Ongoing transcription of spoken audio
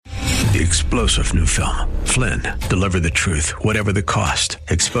The explosive new film, Flynn, deliver the truth, whatever the cost,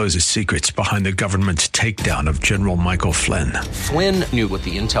 exposes secrets behind the government's takedown of General Michael Flynn. Flynn knew what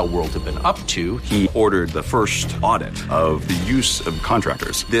the intel world had been up to. He ordered the first audit of the use of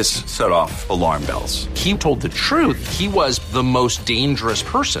contractors. This set off alarm bells. He told the truth. He was the most dangerous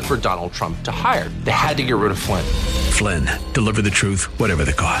person for Donald Trump to hire. They had to get rid of Flynn. Flynn, deliver the truth, whatever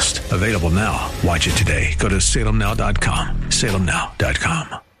the cost. Available now. Watch it today. Go to salemnow.com.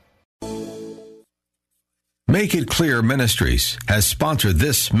 salemnow.com. Make It Clear Ministries has sponsored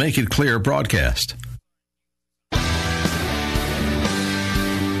this Make It Clear broadcast. Are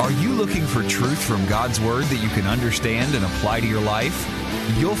you looking for truth from God's Word that you can understand and apply to your life?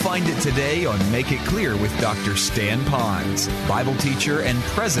 You'll find it today on Make It Clear with Dr. Stan Pons, Bible teacher and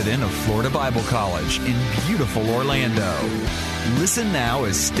president of Florida Bible College in beautiful Orlando. Listen now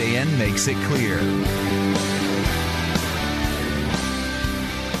as Stan makes it clear.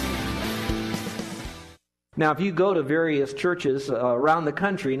 Now, if you go to various churches around the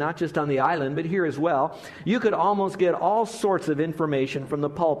country, not just on the island, but here as well, you could almost get all sorts of information from the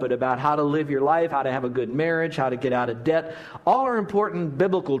pulpit about how to live your life, how to have a good marriage, how to get out of debt. All are important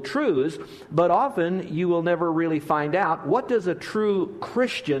biblical truths, but often you will never really find out what does a true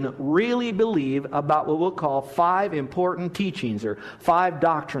Christian really believe about what we'll call 5 important teachings or 5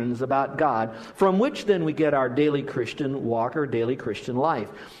 doctrines about God, from which then we get our daily Christian walk or daily Christian life.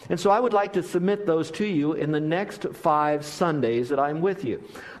 And so I would like to submit those to you in the next 5 Sundays that I'm with you.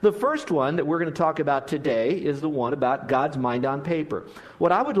 The first one that we're going to talk about today is the one about God's mind on paper.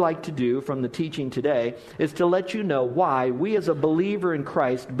 What I would like to do from the teaching today is to let you know why we as a believer in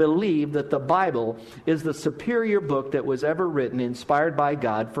Christ believe that the Bible is the superior book that was ever written, inspired by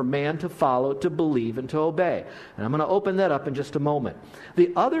God for man to follow, to believe, and to obey. And I'm going to open that up in just a moment.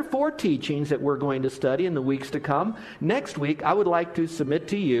 The other 4 teachings that we're going to study in the weeks to come, next week I would like to submit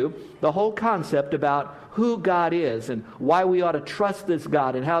to you the whole concept about who God is and why we ought to trust this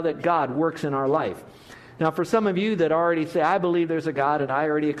God and how that God works in our life. Now, for some of you that already say, I believe there's a God and I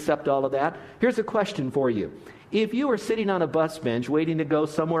already accept all of that, here's a question for you. If you were sitting on a bus bench waiting to go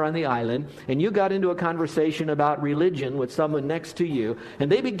somewhere on the island and you got into a conversation about religion with someone next to you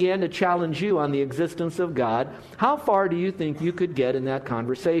and they began to challenge you on the existence of God, how far do you think you could get in that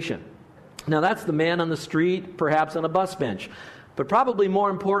conversation? Now, that's the man on the street, perhaps on a bus bench. But probably more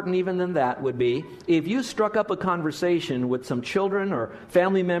important even than that would be if you struck up a conversation with some children or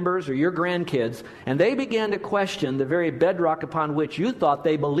family members or your grandkids and they began to question the very bedrock upon which you thought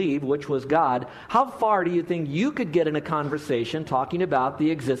they believed, which was God, how far do you think you could get in a conversation talking about the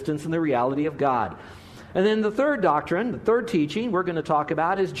existence and the reality of God? And then the third doctrine, the third teaching we're going to talk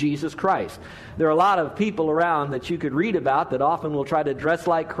about is Jesus Christ. There are a lot of people around that you could read about that often will try to dress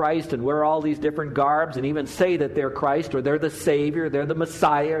like Christ and wear all these different garbs and even say that they're Christ or they're the Savior, they're the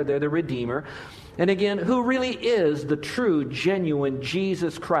Messiah, or they're the Redeemer. And again, who really is the true, genuine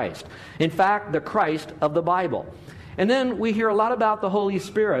Jesus Christ? In fact, the Christ of the Bible. And then we hear a lot about the Holy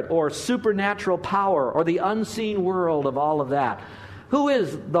Spirit or supernatural power or the unseen world of all of that. Who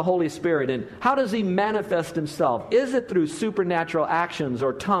is the Holy Spirit and how does He manifest Himself? Is it through supernatural actions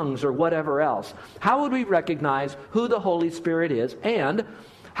or tongues or whatever else? How would we recognize who the Holy Spirit is? And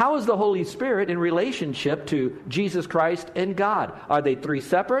how is the Holy Spirit in relationship to Jesus Christ and God? Are they 3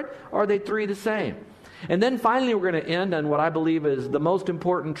 separate or are they 3 the same? And then finally we're going to end on what I believe is the most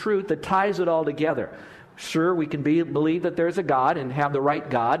important truth that ties it all together. Sure, we can believe that there's a God and have the right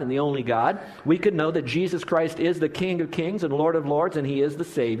God and the only God. We could know that Jesus Christ is the King of Kings and Lord of Lords and He is the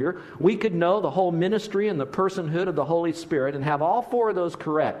Savior. We could know the whole ministry and the personhood of the Holy Spirit and have all 4 of those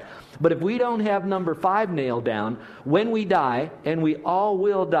correct. But if we don't have number 5 nailed down, when we die, and we all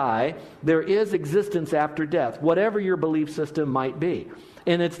will die, there is existence after death, whatever your belief system might be.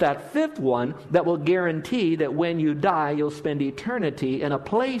 And it's that 5th one that will guarantee that when you die, you'll spend eternity in a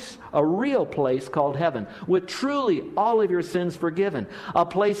place, a real place called heaven, with truly all of your sins forgiven. A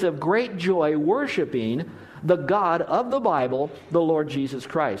place of great joy worshiping the God of the Bible, the Lord Jesus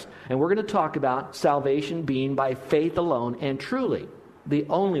Christ. And we're going to talk about salvation being by faith alone and truly the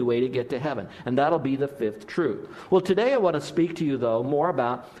only way to get to heaven. And that'll be the 5th truth. Well, today I want to speak to you, though, more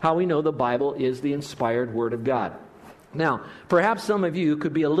about how we know the Bible is the inspired Word of God. Now, perhaps some of you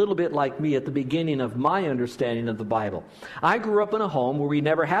could be a little bit like me at the beginning of my understanding of the Bible. I grew up in a home where we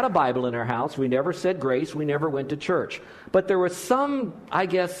never had a Bible in our house. We never said grace. We never went to church. But there was some, I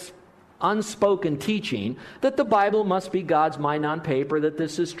guess, unspoken teaching that the Bible must be God's mind on paper, that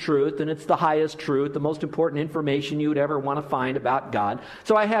this is truth, and it's the highest truth, the most important information you would ever want to find about God.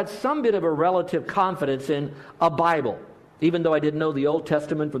 So I had some bit of a relative confidence in a Bible. even though I didn't know the Old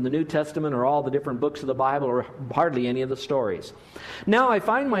Testament from the New Testament or all the different books of the Bible or hardly any of the stories. Now I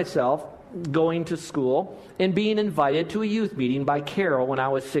find myself going to school and being invited to a youth meeting by Carol when I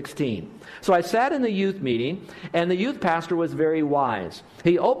was 16. So I sat in the youth meeting, and the youth pastor was very wise.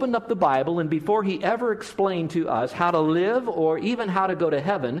 He opened up the Bible, and before he ever explained to us how to live or even how to go to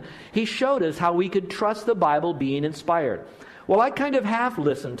heaven, he showed us how we could trust the Bible being inspired. Well, I kind of half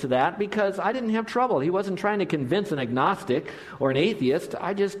listened to that because I didn't have trouble. He wasn't trying to convince an agnostic or an atheist.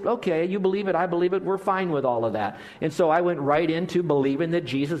 I just, okay, you believe it, I believe it, we're fine with all of that. And so I went right into believing that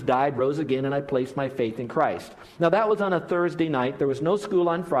Jesus died, rose again, and I placed my faith in Christ. Now, that was on a Thursday night. There was no school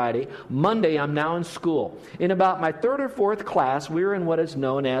on Friday. Monday, I'm now in school. In about my third or fourth class, we were in what is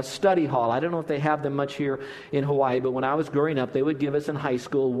known as study hall. I don't know if they have them much here in Hawaii, but when I was growing up, they would give us in high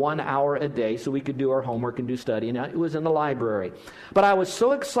school 1 hour a day so we could do our homework and do study. And it was in the library. But I was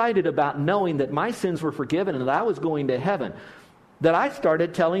so excited about knowing that my sins were forgiven and that I was going to heaven that I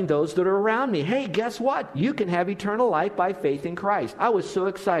started telling those that are around me, hey, guess what? You can have eternal life by faith in Christ. I was so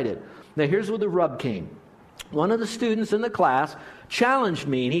excited. Now here's where the rub came. One of the students in the class challenged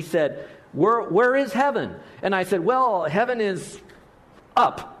me and he said, where is heaven? And I said, well, heaven is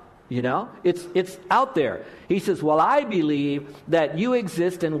up. You know, it's out there. He says, well, I believe that you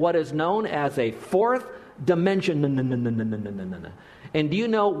exist in what is known as a fourth dimension. No. And do you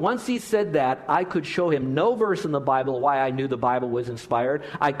know, once he said that, I could show him no verse in the Bible why I knew the Bible was inspired.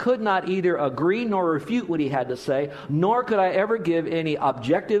 I could not either agree nor refute what he had to say, nor could I ever give any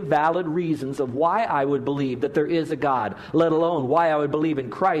objective, valid reasons of why I would believe that there is a God, let alone why I would believe in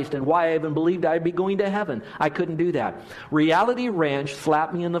Christ and why I even believed I'd be going to heaven. I couldn't do that. Reality Ranch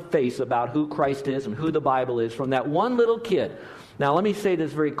slapped me in the face about who Christ is and who the Bible is from that one little kid. Now, let me say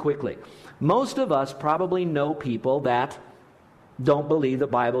this very quickly. Most of us probably know people that don't believe the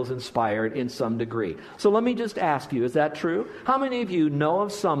Bible's inspired in some degree. So let me just ask you, is that true? How many of you know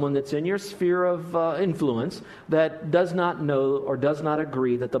of someone that's in your sphere of influence that does not know or does not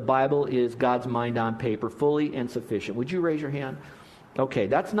agree that the Bible is God's mind on paper, fully and sufficient? Would you raise your hand? Okay,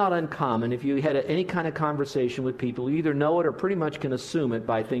 that's not uncommon. If you had any kind of conversation with people, you either know it or pretty much can assume it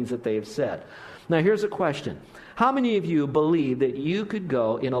by things that they have said. Now here's a question. How many of you believe that you could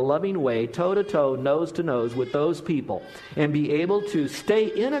go in a loving way, toe-to-toe, nose-to-nose with those people and be able to stay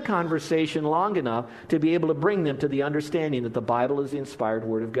in a conversation long enough to be able to bring them to the understanding that the Bible is the inspired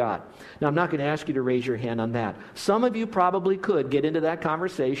Word of God? Now, I'm not going to ask you to raise your hand on that. Some of you probably could get into that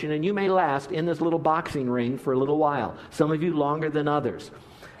conversation, and you may last in this little boxing ring for a little while. Some of you longer than others.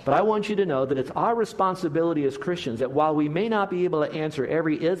 But I want you to know that it's our responsibility as Christians that while we may not be able to answer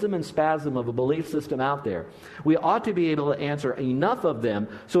every ism and spasm of a belief system out there, we ought to be able to answer enough of them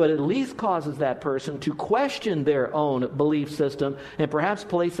so it at least causes that person to question their own belief system and perhaps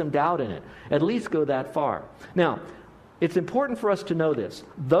place some doubt in it. At least go that far. Now, it's important for us to know this.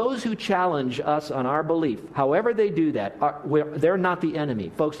 Those who challenge us on our belief, however they do that, they're not the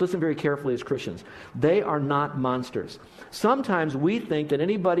enemy. Folks, listen very carefully as Christians. They are not monsters. Sometimes we think that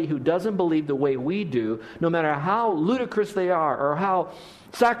anybody who doesn't believe the way we do, no matter how ludicrous they are or how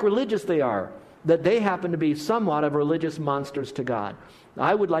sacrilegious they are, that they happen to be somewhat of religious monsters to God.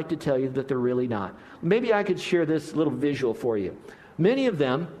 I would like to tell you that they're really not. Maybe I could share this little visual for you. Many of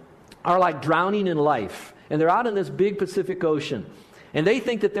them are like drowning in life. And they're out in this big Pacific Ocean. And they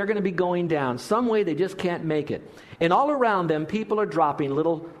think that they're going to be going down. Some way they just can't make it. And all around them, people are dropping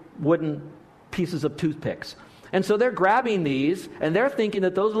little wooden pieces of toothpicks. And so they're grabbing these, and they're thinking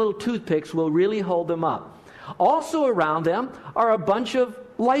that those little toothpicks will really hold them up. Also around them are a bunch of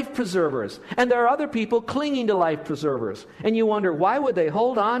life preservers. And there are other people clinging to life preservers. And you wonder, why would they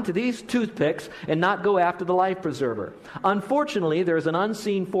hold on to these toothpicks and not go after the life preserver? Unfortunately, there's an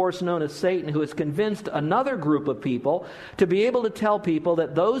unseen force known as Satan who has convinced another group of people to be able to tell people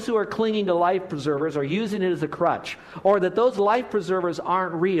that those who are clinging to life preservers are using it as a crutch, or that those life preservers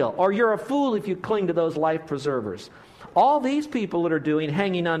aren't real, or you're a fool if you cling to those life preservers. All these people that are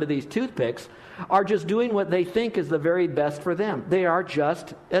hanging onto these toothpicks are just doing what they think is the very best for them. They are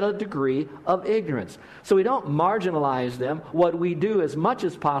just at a degree of ignorance. So we don't marginalize them. What we do as much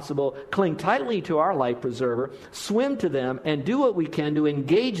as possible, cling tightly to our life preserver, swim to them, and do what we can to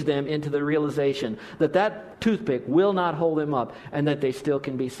engage them into the realization that that toothpick will not hold them up and that they still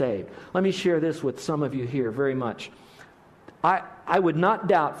can be saved. Let me share this with some of you here very much. I would not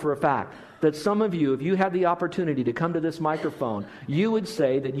doubt for a fact that some of you, if you had the opportunity to come to this microphone, you would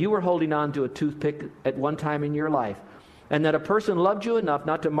say that you were holding on to a toothpick at one time in your life. and that a person loved you enough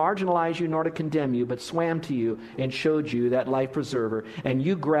not to marginalize you nor to condemn you, but swam to you and showed you that life preserver, and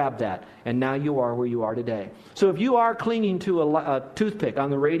you grabbed that, and now you are where you are today. So if you are clinging to a toothpick on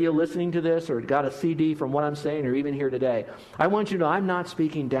the radio listening to this, or got a CD from what I'm saying, or even here today, I want you to know I'm not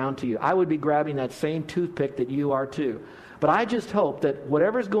speaking down to you. I would be grabbing that same toothpick that you are too. But I just hope that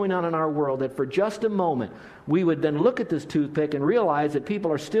whatever's going on in our world, that for just a moment, we would then look at this toothpick and realize that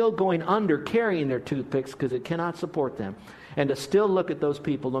people are still going under carrying their toothpicks because it cannot support them. And to still look at those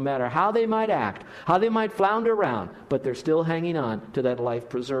people, no matter how they might act, how they might flounder around, but they're still hanging on to that life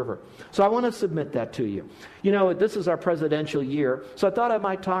preserver. So I want to submit that to you. You know, this is our presidential year, so I thought I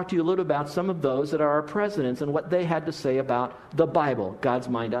might talk to you a little about some of those that are our presidents and what they had to say about the Bible, God's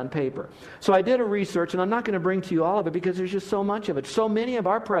mind on paper. So I did a research, and I'm not going to bring to you all of it because there's just so much of it. So many of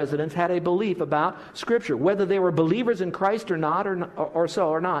our presidents had a belief about Scripture, whether they were believers in Christ or not,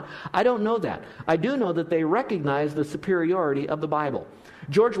 or not. I don't know that. I do know that they recognize the superiority of the Bible.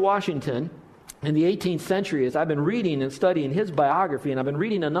 George Washington, in the 18th century, as I've been reading and studying his biography, and I've been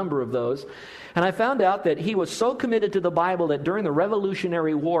reading a number of those, and I found out that he was so committed to the Bible that during the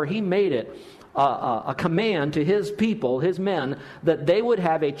Revolutionary War, he made it a command to his people, his men, that they would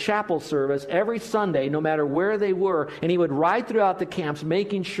have a chapel service every Sunday, no matter where they were, and he would ride throughout the camps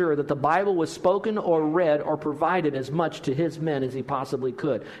making sure that the Bible was spoken or read or provided as much to his men as he possibly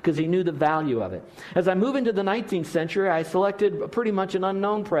could, because he knew the value of it. As I move into the 19th century, I selected pretty much an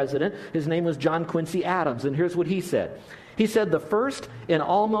unknown president. His name was John Quincy Adams, and here's what he said. He said, "The first and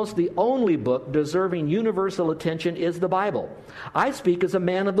almost the only book deserving universal attention is the Bible. I speak as a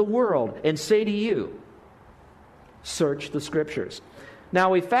man of the world and say to you, search the Scriptures." Now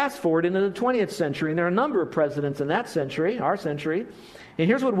we fast forward into the 20th century, and there are a number of presidents in that century, our century, and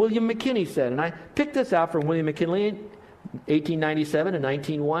here's what William McKinley said, and I picked this out from William McKinley in 1897 and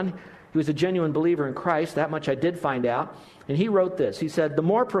 1901. He was a genuine believer in Christ, that much I did find out. And he wrote this. He said, "The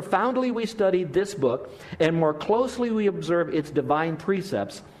more profoundly we study this book and more closely we observe its divine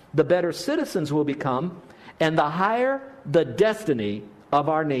precepts, the better citizens we'll become and the higher the destiny of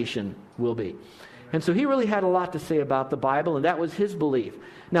our nation will be." And so he really had a lot to say about the Bible, and that was his belief.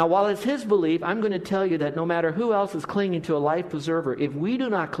 Now, while it's his belief, I'm going to tell you that no matter who else is clinging to a life preserver, if we do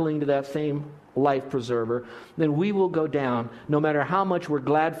not cling to that same life preserver, then we will go down, no matter how much we're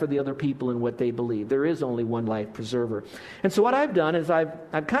glad for the other people and what they believe. There is only one life preserver. And so what I've done is I've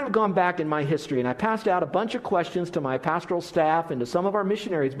kind of gone back in my history, and I passed out a bunch of questions to my pastoral staff and to some of our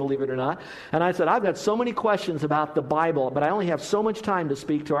missionaries, believe it or not. And I said, I've got so many questions about the Bible, but I only have so much time to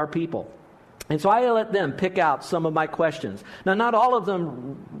speak to our people. And so I let them pick out some of my questions. Now, not all of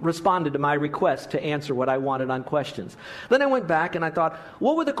them responded to my request to answer what I wanted on questions. Then I went back and I thought,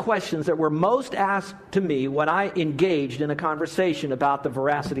 what were the questions that were most asked to me when I engaged in a conversation about the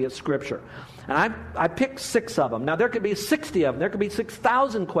veracity of Scripture? And I picked 6 of them. Now, there could be 60 of them. There could be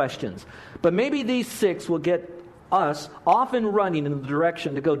 6,000 questions. But maybe these 6 will get us off and running in the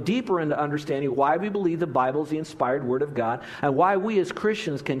direction to go deeper into understanding why we believe the Bible is the inspired Word of God, and why we as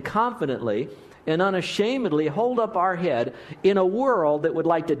Christians can confidently and unashamedly hold up our head in a world that would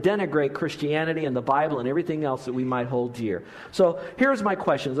like to denigrate Christianity and the Bible and everything else that we might hold dear. So here's my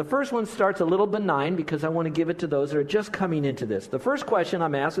questions. The first one starts a little benign because I want to give it to those that are just coming into this. The first question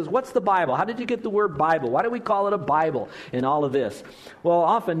I'm asked is, what's the Bible? How did you get the word Bible? Why do we call it a Bible in all of this? Well,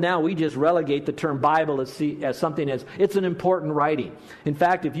 often now we just relegate the term Bible as something as it's an important writing. In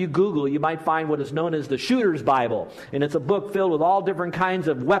fact, if you Google, you might find what is known as the Shooter's Bible. And it's a book filled with all different kinds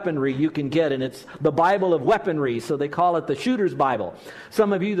of weaponry you can get, and it's the Bible of weaponry, so they call it the Shooter's Bible.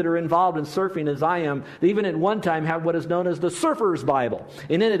 Some of you that are involved in surfing as I am, they even at one time have what is known as the Surfer's Bible.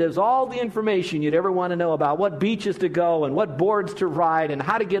 And in it is all the information you'd ever want to know about what beaches to go and what boards to ride and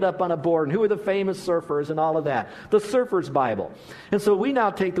how to get up on a board and who are the famous surfers and all of that. The Surfer's Bible. And so we now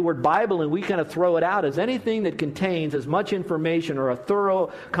take the word Bible and we kind of throw it out as anything that contains as much information or a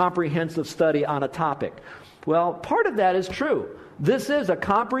thorough, comprehensive study on a topic. Well, part of that is true. This is a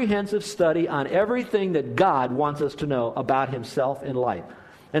comprehensive study on everything that God wants us to know about Himself in life.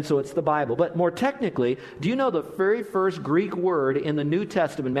 And so it's the Bible. But more technically, do you know the very first Greek word in the New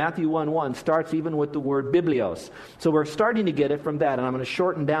Testament, Matthew 1:1, starts even with the word biblios. So we're starting to get it from that, and I'm going to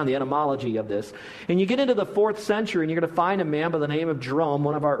shorten down the etymology of this. And you get into the 4th century, and you're going to find a man by the name of Jerome,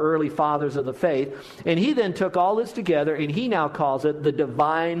 one of our early fathers of the faith, and he then took all this together, and he now calls it the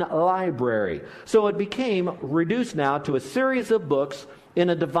Divine Library. So it became reduced now to a series of books in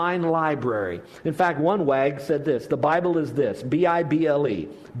a divine library. In fact, one wag said this: the Bible is this, B-I-B-L-E,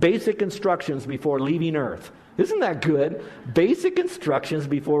 basic instructions before leaving earth. Isn't that good? Basic instructions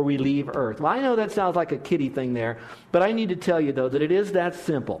before we leave earth. Well, I know that sounds like a kiddie thing there, but I need to tell you, though, that it is that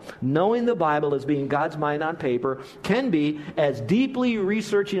simple. Knowing the Bible as being God's mind on paper can be as deeply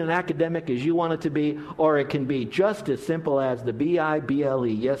researching and academic as you want it to be, or it can be just as simple as the Bible.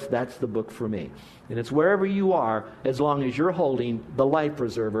 Yes, that's the book for me. And it's wherever you are, as long as you're holding the life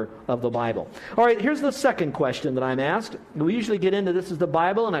preserver of the Bible. All right, here's the second question that I'm asked. We usually get into this as the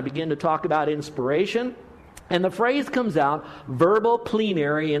Bible, and I begin to talk about inspiration. And the phrase comes out, verbal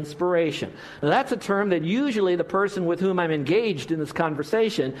plenary inspiration. Now that's a term that usually the person with whom I'm engaged in this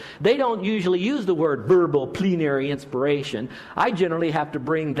conversation, they don't usually use the word verbal plenary inspiration. I generally have to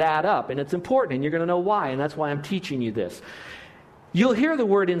bring that up, and it's important, and you're going to know why, and that's why I'm teaching you this. You'll hear the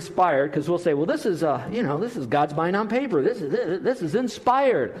word inspired because we'll say, well, this is God's mind on paper. This is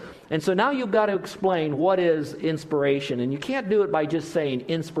inspired. And so now you've got to explain what is inspiration. And you can't do it by just saying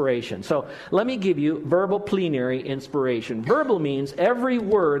inspiration. So let me give you verbal plenary inspiration. Verbal means every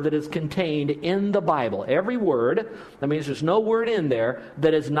word that is contained in the Bible. Every word, that means there's no word in there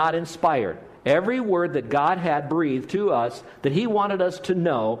that is not inspired. Every word that God had breathed to us that He wanted us to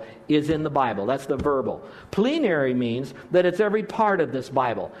know is in the Bible. That's the verbal. Plenary means that it's every part of this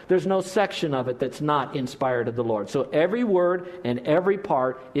Bible. There's no section of it that's not inspired of the Lord. So every word and every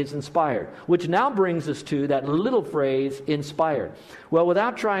part is inspired, which now brings us to that little phrase, inspired. Well,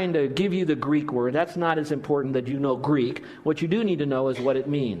 without trying to give you the Greek word, that's not as important that you know Greek. What you do need to know is what it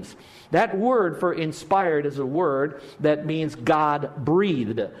means. That word for inspired is a word that means God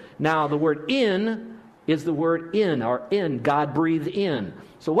breathed. Now, the word in is the word in, or in, God breathed in.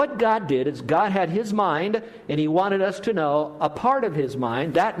 So what God did is God had His mind, and He wanted us to know a part of His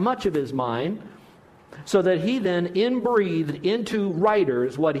mind, that much of His mind, so that He then inbreathed into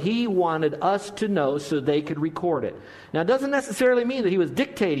writers what He wanted us to know so they could record it. Now, it doesn't necessarily mean that He was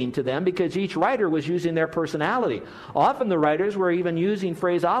dictating to them, because each writer was using their personality. Often the writers were even using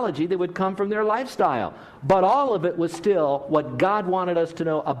phraseology that would come from their lifestyle. But all of it was still what God wanted us to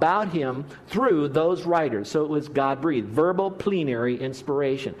know about Him through those writers. So it was God-breathed, verbal plenary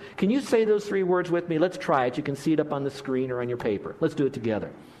inspiration. Can you say those three words with me? Let's try it. You can see it up on the screen or on your paper. Let's do it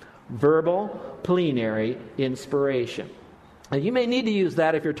together. Verbal plenary inspiration. Now, you may need to use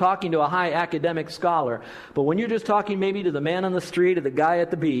that if you're talking to a high academic scholar, but when you're just talking maybe to the man on the street or the guy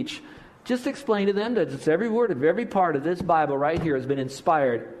at the beach, just explain to them that it's every word of every part of this Bible right here has been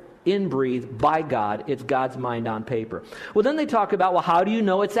inspired, inbreathed by God. It's God's mind on paper. Well, then they talk about, well, how do you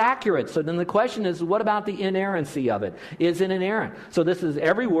know it's accurate? So then the question is, what about the inerrancy of it? Is it inerrant? So this is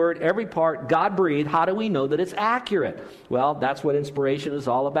every word, every part, God breathed. How do we know that it's accurate? Well, that's what inspiration is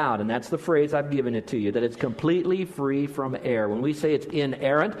all about, and that's the phrase I've given it to you, that it's completely free from error. When we say it's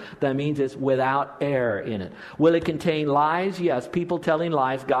inerrant, that means it's without error in it. Will it contain lies? Yes, people telling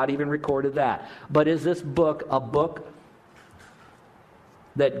lies. God even recorded that. But is this book a book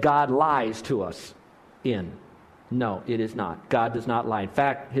that God lies to us in? No, it is not. God does not lie. In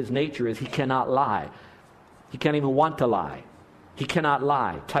fact, His nature is He cannot lie. He can't even want to lie. He cannot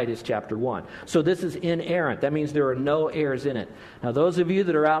lie, Titus chapter 1. So this is inerrant. That means there are no errors in it. Now, those of you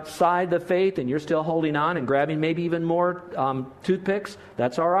that are outside the faith and you're still holding on and grabbing maybe even more toothpicks,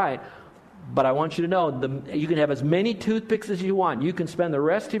 that's all right. But I want you to know, you can have as many toothpicks as you want. You can spend the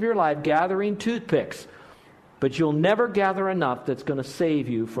rest of your life gathering toothpicks, but you'll never gather enough that's going to save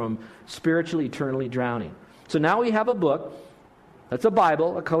you from spiritually, eternally drowning. So now we have a book. That's a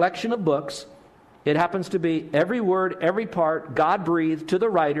Bible, a collection of books. It happens to be every word, every part, God breathed to the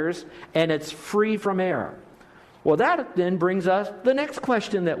writers, and it's free from error. Well, that then brings us the next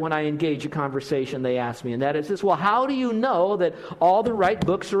question that when I engage a conversation, they ask me, and that is this: well, how do you know that all the right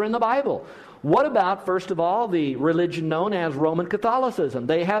books are in the Bible? What about, first of all, the religion known as Roman Catholicism?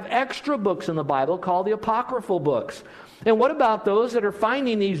 They have extra books in the Bible called the apocryphal books. And what about those that are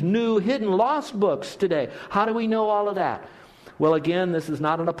finding these new hidden lost books today? How do we know all of that? Well, again, this is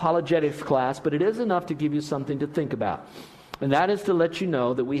not an apologetics class, but it is enough to give you something to think about. And that is to let you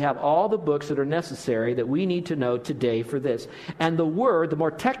know that we have all the books that are necessary that we need to know today for this. And the word, the more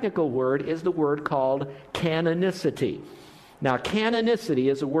technical word, is the word called canonicity. Now,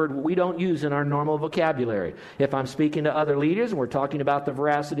 canonicity is a word we don't use in our normal vocabulary. If I'm speaking to other leaders and we're talking about the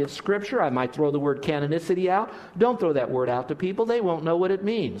veracity of Scripture, I might throw the word canonicity out. Don't throw that word out to people. They won't know what it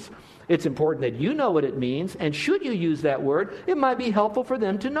means. It's important that you know what it means, and should you use that word, it might be helpful for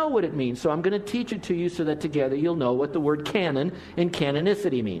them to know what it means. So I'm going to teach it to you so that together you'll know what the word canon and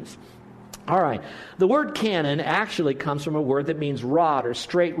canonicity means. All right. The word canon actually comes from a word that means rod or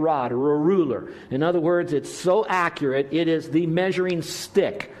straight rod or a ruler. In other words, it's so accurate, it is the measuring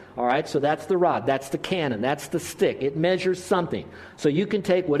stick. All right, so that's the rod, that's the canon, that's the stick. It measures something. So you can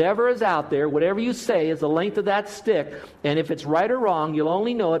take whatever is out there, whatever you say is the length of that stick, and if it's right or wrong, you'll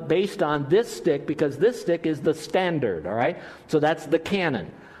only know it based on this stick, because this stick is the standard, all right? So that's the canon.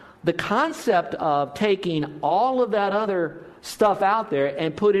 The concept of taking all of that other stuff out there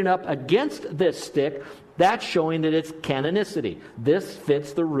and putting up against this stick, that's showing that it's canonicity. This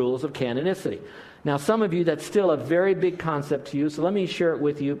fits the rules of canonicity. Now, some of you, that's still a very big concept to you, so let me share it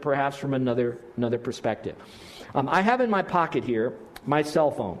with you perhaps from another perspective. I have in my pocket here my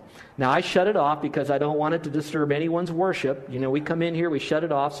cell phone. Now, I shut it off because I don't want it to disturb anyone's worship. You know, we come in here, we shut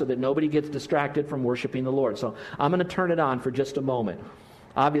it off so that nobody gets distracted from worshiping the Lord. So I'm going to turn it on for just a moment.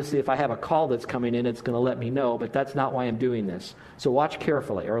 Obviously, if I have a call that's coming in, it's going to let me know, but that's not why I'm doing this. So watch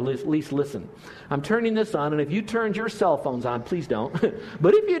carefully, or at least listen. I'm turning this on, and if you turned your cell phones on, please don't.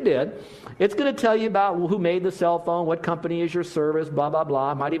 But if you did, it's going to tell you about who made the cell phone, what company is your service, blah, blah,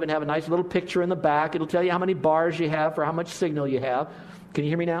 blah. It might even have a nice little picture in the back. It'll tell you how many bars you have for how much signal you have. Can you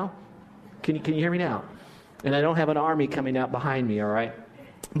hear me now? Can you hear me now? And I don't have an army coming out behind me, all right?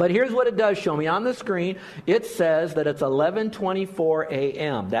 But here's what it does show me. On the screen, it says that it's 11:24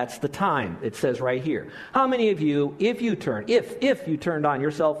 a.m. That's the time. It says right here. How many of you, if you turned on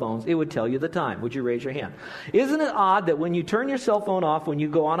your cell phones, it would tell you the time? Would you raise your hand? Isn't it odd that when you turn your cell phone off when you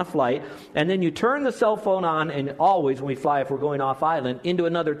go on a flight, and then you turn the cell phone on, and always when we fly, if we're going off island, into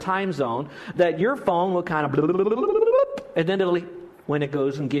another time zone, that your phone will kind of and then it'll... When it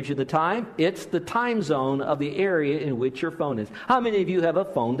goes and gives you the time, it's the time zone of the area in which your phone is. How many of you have a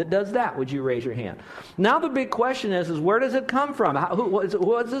phone that does that? Would you raise your hand? Now the big question is where does it come from?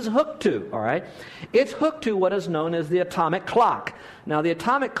 What is this hooked to? All right, it's hooked to what is known as the atomic clock. Now the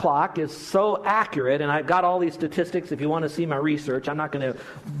atomic clock is so accurate, and I've got all these statistics if you want to see my research. I'm not going to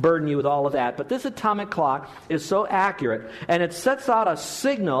burden you with all of that, but this atomic clock is so accurate, and it sets out a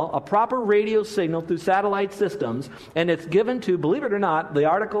signal, a proper radio signal through satellite systems, and it's given to, believe it or not, the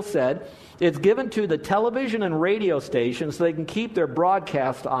article said, it's given to the television and radio stations so they can keep their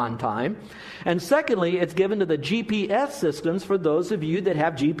broadcast on time. And secondly, it's given to the GPS systems for those of you that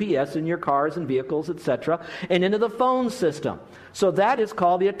have GPS in your cars and vehicles, etc., and into the phone system. So that is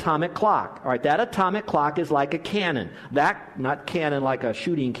called the atomic clock. All right, that atomic clock is like a cannon. That, not cannon like a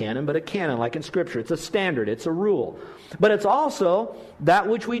shooting cannon, but a cannon like in Scripture. It's a standard. It's a rule. But it's also that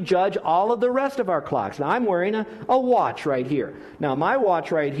which we judge all of the rest of our clocks. Now, I'm wearing a watch right here. Now, my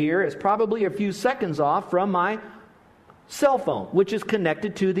watch right here is probably a few seconds off from my cell phone, which is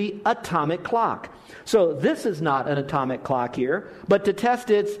connected to the atomic clock. So this is not an atomic clock here, but to test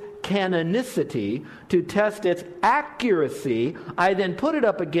its canonicity, to test its accuracy, I then put it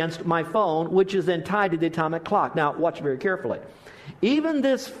up against my phone, which is then tied to the atomic clock. Now, watch very carefully. Even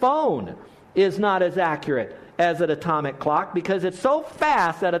this phone is not as accurate as an atomic clock because it's so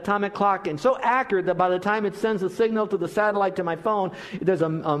fast, that atomic clock, and so accurate that by the time it sends a signal to the satellite to my phone, there's a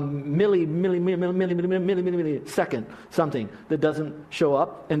millisecond something that doesn't show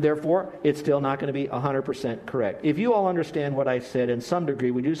up, and therefore it's still not going to be 100% correct. If you all understand what I said in some degree,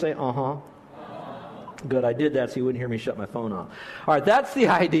 would you say, uh-huh? Good, I did that so you wouldn't hear me shut my phone off. All right, that's the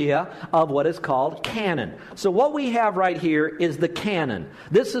idea of what is called canon. So what we have right here is the canon.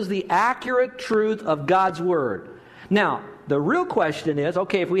 This is the accurate truth of God's Word. Now, the real question is,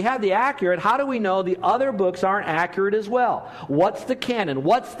 okay, if we have the accurate, how do we know the other books aren't accurate as well? What's the canon?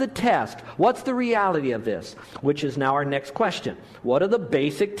 What's the test? What's the reality of this? Which is now our next question. What are the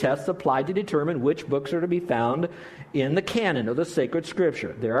basic tests applied to determine which books are to be found in the canon of the sacred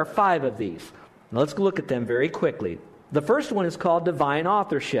Scripture? There are 5 of these. Now let's look at them very quickly. The first one is called divine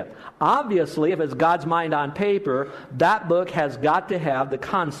authorship. Obviously, if it's God's mind on paper, that book has got to have the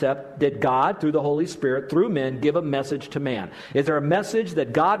concept that God, through the Holy Spirit, through men, give a message to man. Is there a message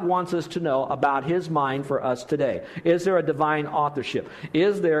that God wants us to know about His mind for us today? Is there a divine authorship?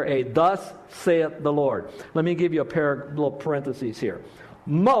 Is there a thus saith the Lord? Let me give you a little parentheses here.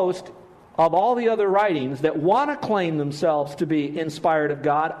 Most of all the other writings that want to claim themselves to be inspired of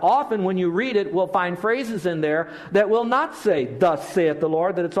God, often when you read it, we'll find phrases in there that will not say, thus saith the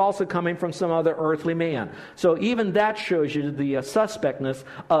Lord, that it's also coming from some other earthly man. So even that shows you the suspectness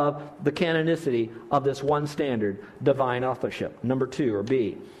of the canonicity of this one standard, divine authorship. Number 2, or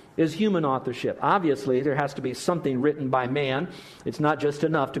B, is human authorship. Obviously, there has to be something written by man. It's not just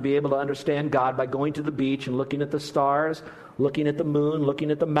enough to be able to understand God by going to the beach and looking at the stars, looking at the moon,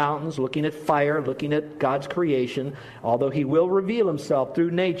 looking at the mountains, looking at fire, looking at God's creation. Although he will reveal himself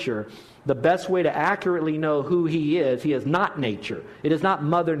through nature, the best way to accurately know who he is not nature. It is not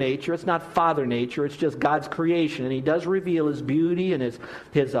Mother Nature. It's not Father Nature. It's just God's creation. And he does reveal his beauty and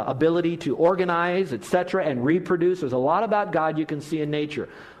his ability to organize, etc., and reproduce. There's a lot about God you can see in nature.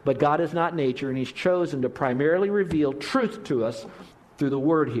 But God is not nature, and he's chosen to primarily reveal truth to us through the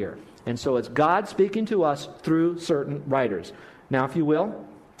Word here. And so it's God speaking to us through certain writers. Now, if you will,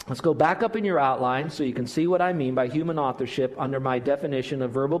 let's go back up in your outline so you can see what I mean by human authorship under my definition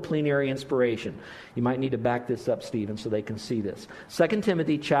of verbal plenary inspiration. You might need to back this up, Stephen, so they can see this. 2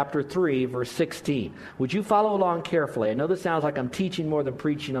 Timothy chapter 3, verse 16. Would you follow along carefully? I know this sounds like I'm teaching more than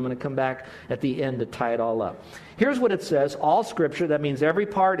preaching. I'm going to come back at the end to tie it all up. Here's what it says. All Scripture, that means every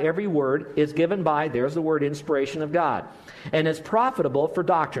part, every word, is given by, there's the word, inspiration of God. And is profitable for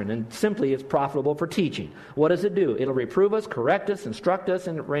doctrine. And simply, it's profitable for teaching. What does it do? It'll reprove us, correct us, instruct us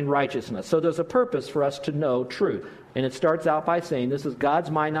in righteousness. So there's a purpose for us to know truth. And it starts out by saying this is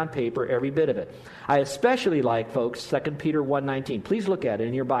God's mind on paper, every bit of it. I especially like, folks, 2 Peter 1:19. Please look at it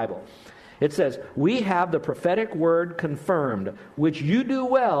in your Bible. It says, we have the prophetic word confirmed, which you do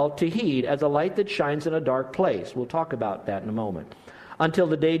well to heed as a light that shines in a dark place. We'll talk about that in a moment. Until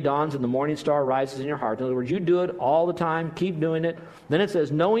the day dawns and the morning star rises in your heart. In other words, you do it all the time. Keep doing it. Then it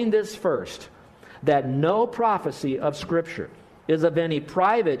says, knowing this first, that no prophecy of Scripture is of any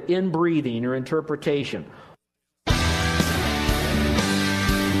private inbreathing or interpretation.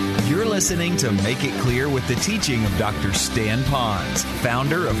 You're listening to Make It Clear with the teaching of Dr. Stan Ponz,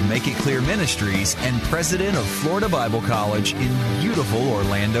 founder of Make It Clear Ministries and president of Florida Bible College in beautiful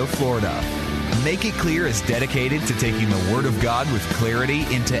Orlando, Florida. Make It Clear is dedicated to taking the Word of God with clarity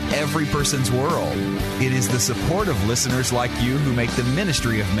into every person's world. It is the support of listeners like you who make the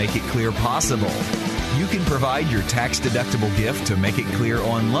ministry of Make It Clear possible. You can provide your tax-deductible gift to Make It Clear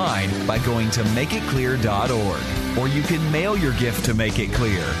online by going to makeitclear.org. Or you can mail your gift to Make It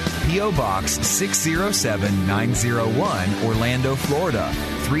Clear, P.O. Box 607901, Orlando, Florida,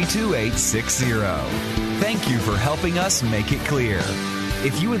 32860. Thank you for helping us make it clear.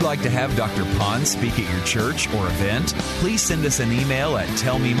 If you would like to have Dr. Ponz speak at your church or event, please send us an email at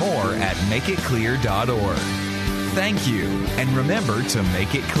tellmemore@makeitclear.org. Thank you, and remember to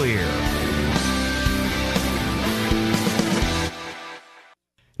make it clear.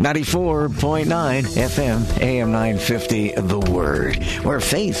 94.9 FM, AM 950, The Word, where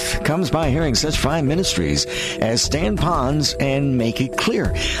faith comes by hearing such fine ministries as Stan Ponz and Make It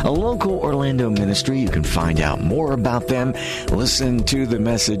Clear, a local Orlando ministry. You can find out more about them. Listen to the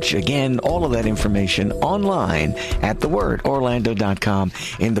message. Again, all of that information online at thewordorlando.com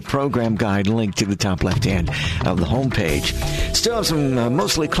in the program guide link to the top left hand of the homepage. Still have some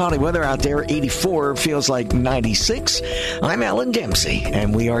mostly cloudy weather out there. 84 feels like 96. I'm Alan Dempsey,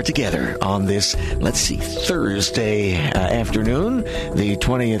 and we are together on this, Thursday afternoon, the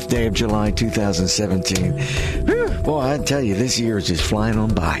 20th day of July, 2017. Whew, boy, I tell you, this year is just flying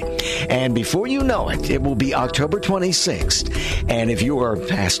on by. And before you know it, it will be October 26th. And if you are a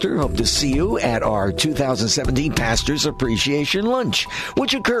pastor, hope to see you at our 2017 Pastors Appreciation Lunch,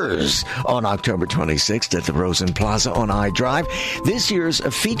 which occurs on October 26th at the Rosen Plaza on I-Drive. This year's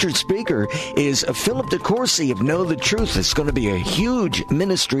featured speaker is Philip DeCourcy of Know the Truth. It's going to be a huge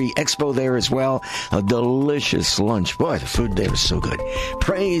ministry expo there as well. A delicious lunch. Boy, the food there is so good.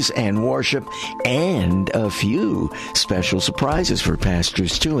 Praise and worship, and a few special surprises for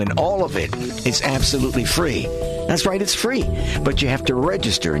pastors too. And all of it is absolutely free. That's right, it's free. But you have to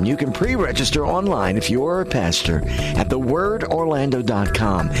register, and you can pre-register online if you're a pastor at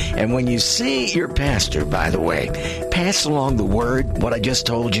thewordorlando.com. And when you see your pastor, by the way, pass along the word, what I just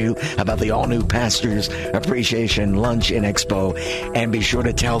told you about the all-new Pastors Appreciation Lunch and Expo, and be sure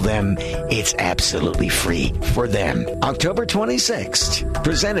to tell them it's absolutely free for them. October 26th,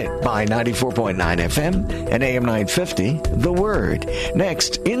 presented by 94.9 FM and AM 950, The Word.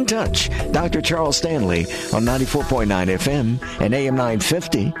 Next, In Touch, Dr. Charles Stanley on 94.9 FM and AM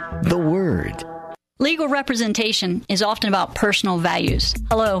 950, The Word. Legal representation is often about personal values.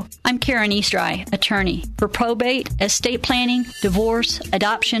 Hello, I'm Karen Eastry, attorney. For probate, estate planning, divorce,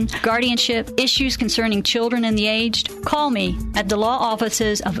 adoption, guardianship, issues concerning children and the aged, call me at the law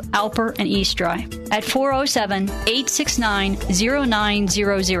offices of Alper and Eastry at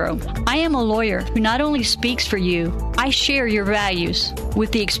 407-869-0900. I am a lawyer who not only speaks for you, I share your values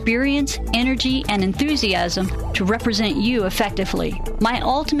with the experience, energy, and enthusiasm to represent you effectively. My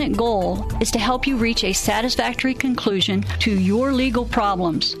ultimate goal is to help you reach a satisfactory conclusion to your legal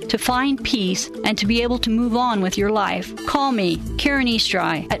problems, to find peace, and to be able to move on with your life. Call me, Karen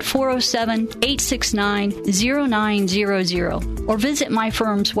Eastry, at 407-869-0900, or visit my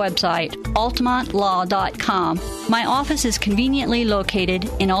firm's website, altamontlaw.com. My office is conveniently located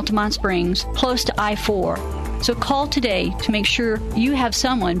in Altamont Springs, close to I-4. So call today to make sure you have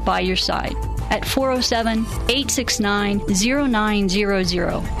someone by your side at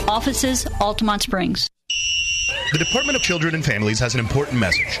 407-869-0900. Offices, Altamont Springs. The Department of Children and Families has an important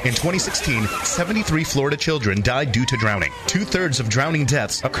message. In 2016, 73 Florida children died due to drowning. 2/3 of drowning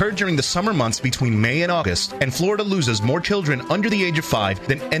deaths occurred during the summer months between May and August, and Florida loses more children under the age of 5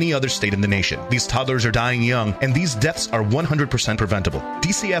 than any other state in the nation. These toddlers are dying young, and these deaths are 100% preventable.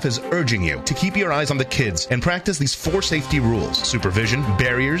 DCF is urging you to keep your eyes on the kids and practice these 4 safety rules: supervision,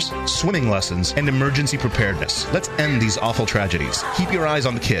 barriers, swimming lessons, and emergency preparedness. Let's end these awful tragedies. Keep your eyes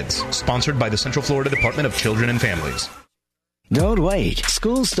on the kids. Sponsored by the Central Florida Department of Children and Families. Don't wait.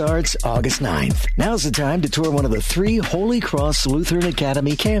 School starts August 9th. Now's the time to tour one of the 3 Holy Cross Lutheran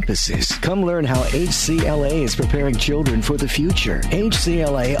Academy campuses. Come learn how HCLA is preparing children for the future.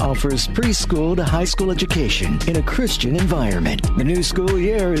 HCLA offers preschool to high school education in a Christian environment. The new school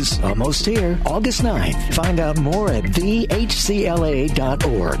year is almost here. August 9th. Find out more at thehcla.org.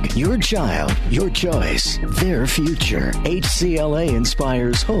 Your child, your choice, their future. HCLA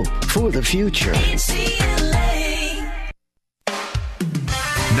inspires hope for the future. HCLA.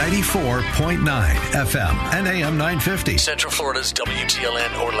 94.9 FM and AM 950. Central Florida's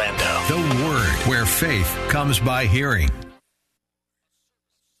WGLN Orlando. The Word, where faith comes by hearing.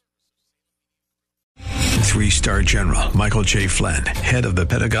 3-star General Michael J. Flynn, head of the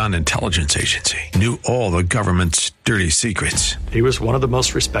Pentagon Intelligence Agency, knew all the government's dirty secrets. He was one of the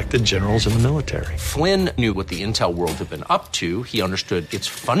most respected generals in the military. Flynn knew what the intel world had been up to. He understood its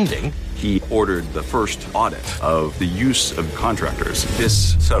funding. He ordered the first audit of the use of contractors.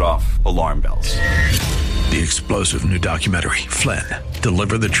 This set off alarm bells. The explosive new documentary, Flynn,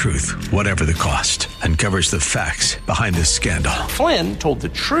 Deliver the Truth, Whatever the Cost, uncovers the facts behind this scandal. Flynn told the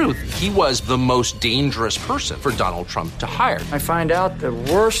truth. He was the most dangerous person for Donald Trump to hire. I find out the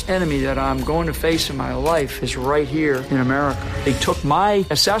worst enemy that I'm going to face in my life is right here in America. They took my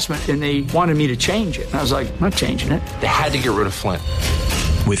assessment and they wanted me to change it. And I was like, I'm not changing it. They had to get rid of Flynn.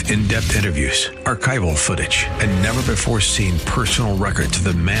 With in-depth interviews, archival footage, and never-before-seen personal records of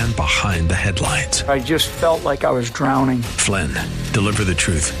the man behind the headlines. I just felt like I was drowning. Flynn, Deliver the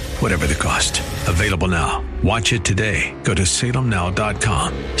Truth, Whatever the Cost. Available now. Watch it today. Go to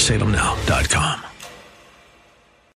salemnow.com. salemnow.com.